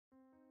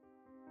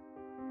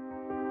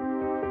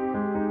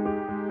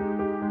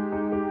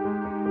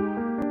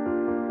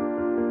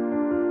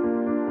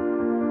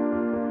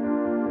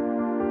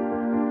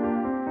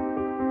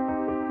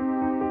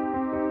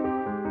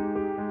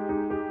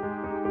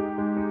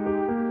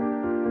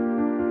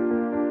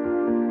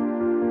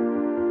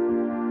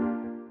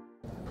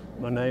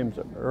name's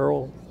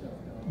Earl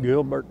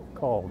Gilbert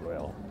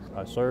Caldwell.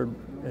 I served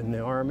in the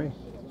Army,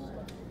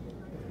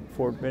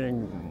 Fort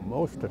Benning,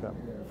 most of them,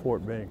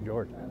 Fort Benning,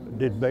 Georgia.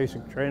 Did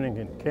basic training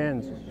in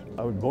Kansas.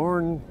 I was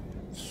born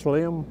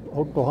Slim,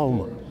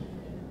 Oklahoma.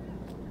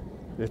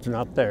 It's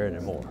not there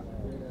anymore.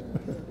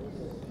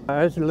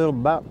 It's a little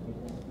about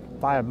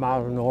 5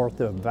 miles north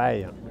of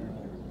Valley,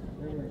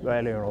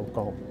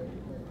 Oklahoma.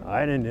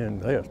 I didn't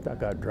enlist, I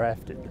got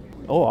drafted.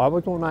 Oh, I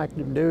was on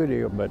active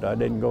duty, but I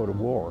didn't go to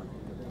war.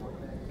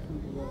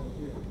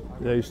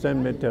 They sent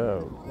me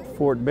to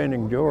Fort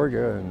Benning,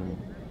 Georgia, and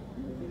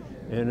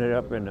ended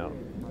up in a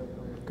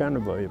kind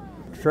of a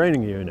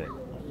training unit.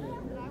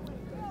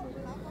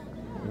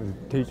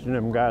 Teaching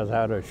them guys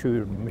how to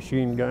shoot a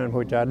machine gun,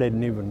 which I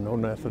didn't even know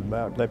nothing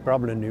about. They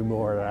probably knew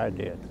more than I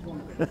did.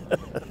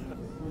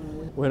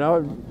 When I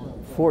was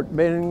at Fort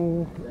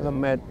Benning, I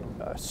met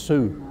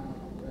Sioux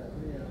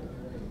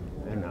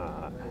and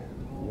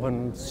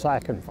one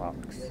Sycan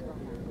Fox.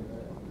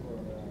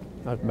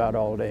 That's about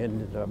all the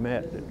Indians I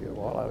met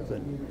while I was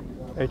in.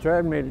 They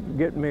tried to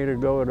get me to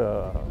go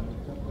to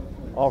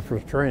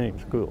officers training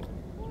school.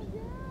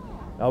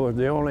 I was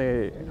the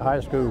only high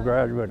school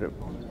graduate.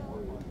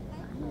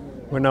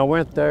 When I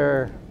went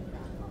there,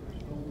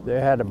 they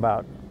had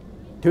about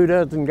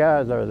 24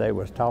 guys there they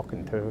was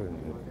talking to,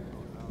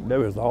 and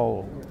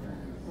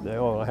they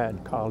all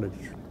had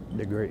college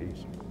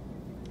degrees,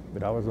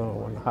 but I was the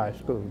only one high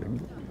school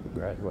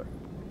graduate.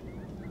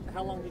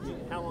 How long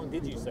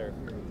did you serve?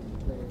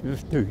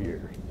 Just 2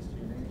 years.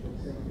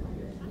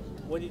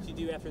 What did you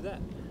do after that?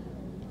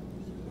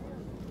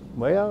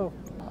 Well,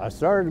 I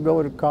started to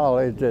go to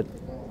college at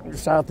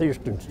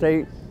Southeastern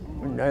State.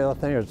 I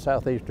think it's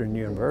Southeastern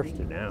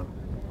University now.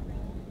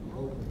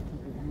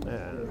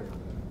 And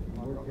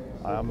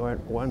I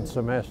went one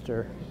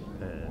semester,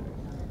 and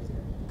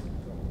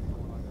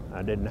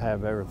I didn't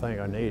have everything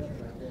I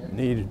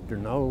needed to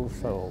know,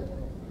 so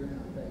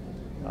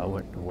I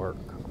went to work.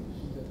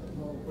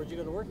 Where'd you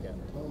go to work at?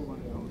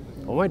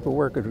 I went to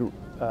work at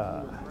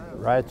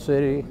Wright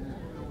City,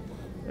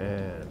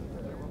 and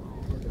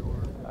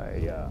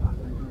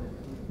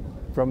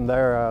from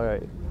there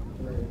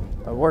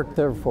I worked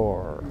there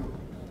for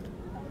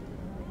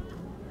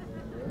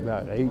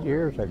about 8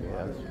 years, I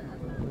guess.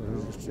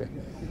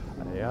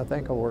 I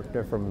think I worked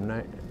there from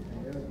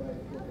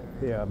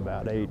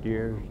about 8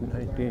 years,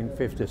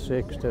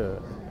 1956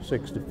 to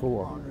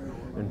 64.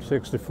 In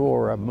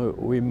 64, I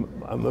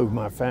moved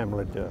my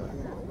family to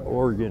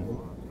Oregon,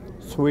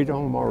 Sweet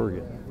Home,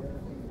 Oregon.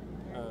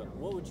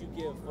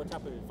 What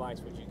type of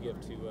advice would you give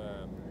to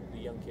the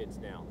young kids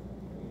now?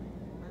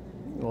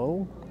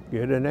 Well,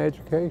 get an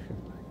education.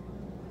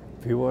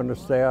 If you want to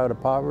stay out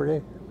of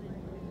poverty,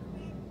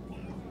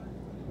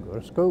 go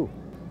to school.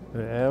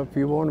 And if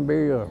you want to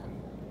be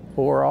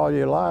poor all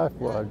your life,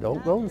 well,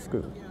 don't go to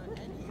school.